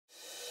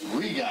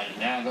We got it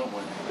now, don't we?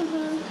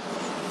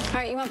 All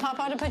right, you want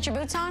Papa to put your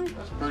boots on?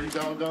 That's pretty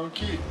doggone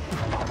cute.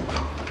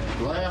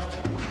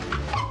 Left.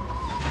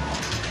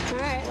 All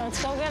right,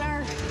 let's go get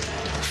our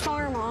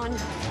farm on.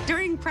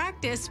 During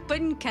practice,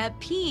 Puddin kept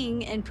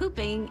peeing and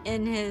pooping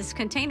in his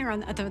container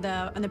on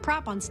the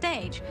prop on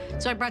stage.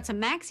 So I brought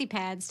some maxi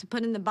pads to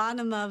put in the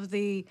bottom of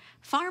the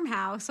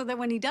farmhouse so that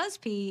when he does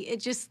pee, it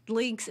just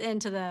leaks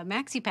into the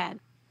maxi pad.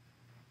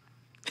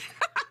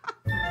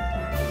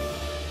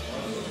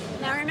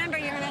 Now remember,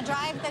 you're going to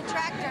drive the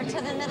tractor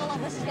to the middle of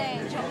the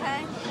stage,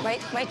 okay?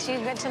 Wait till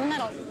you get to the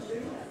middle.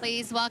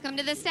 Please welcome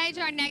to the stage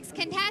our next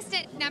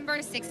contestant,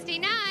 number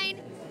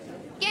 69,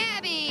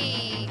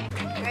 Gabby.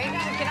 There you go.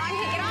 Get on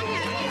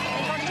here.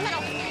 Then go to the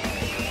middle.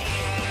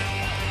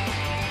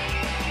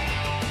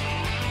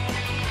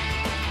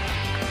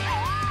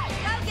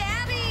 Go,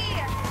 Gabby!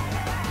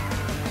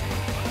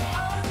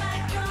 Old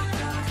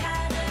MacDonald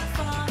had a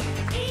farm,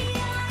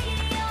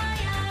 E-I-E-I-O.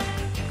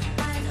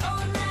 And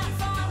on that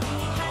farm he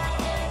had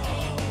a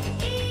pig,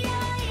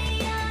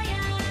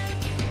 E-I-E-I-O.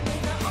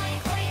 With a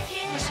oink oink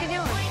here, What's she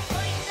doing? oink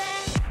oink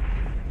there.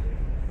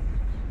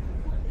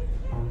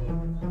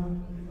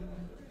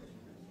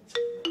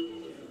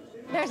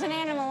 There's an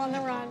animal on the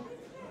run.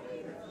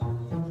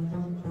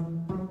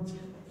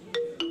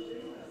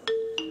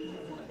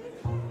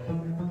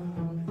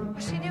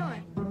 What's she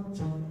doing?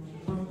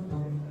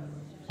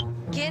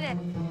 Get it.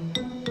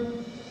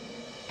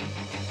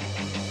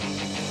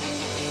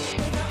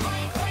 With a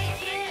oink oink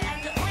here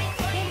and a oink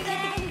oink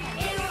there.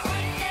 Here a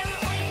oink, there a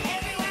oink,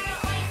 everywhere a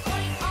oink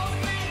oink. Old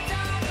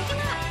MacDonald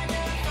had a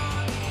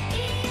farm,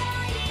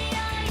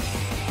 E-I-E-I-O.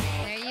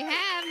 There you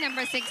have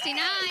number 69,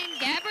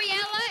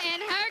 Gabriella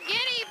and her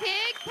guinea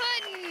pig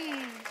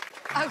pudding.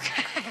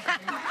 Okay.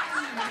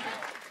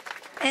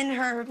 And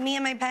me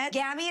and my pet,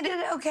 Gabby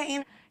did okay,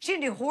 and she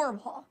didn't do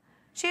horrible.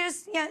 She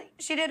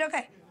did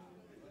okay.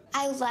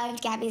 I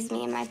loved Gabby's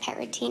Me and My Pet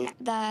routine.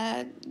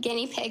 The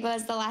guinea pig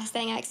was the last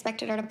thing I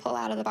expected her to pull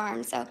out of the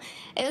barn, so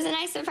it was a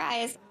nice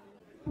surprise.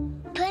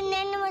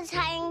 Puddin' was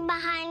hiding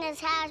behind his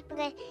house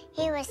because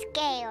he was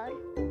scared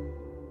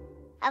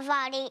of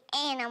all the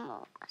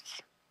animals.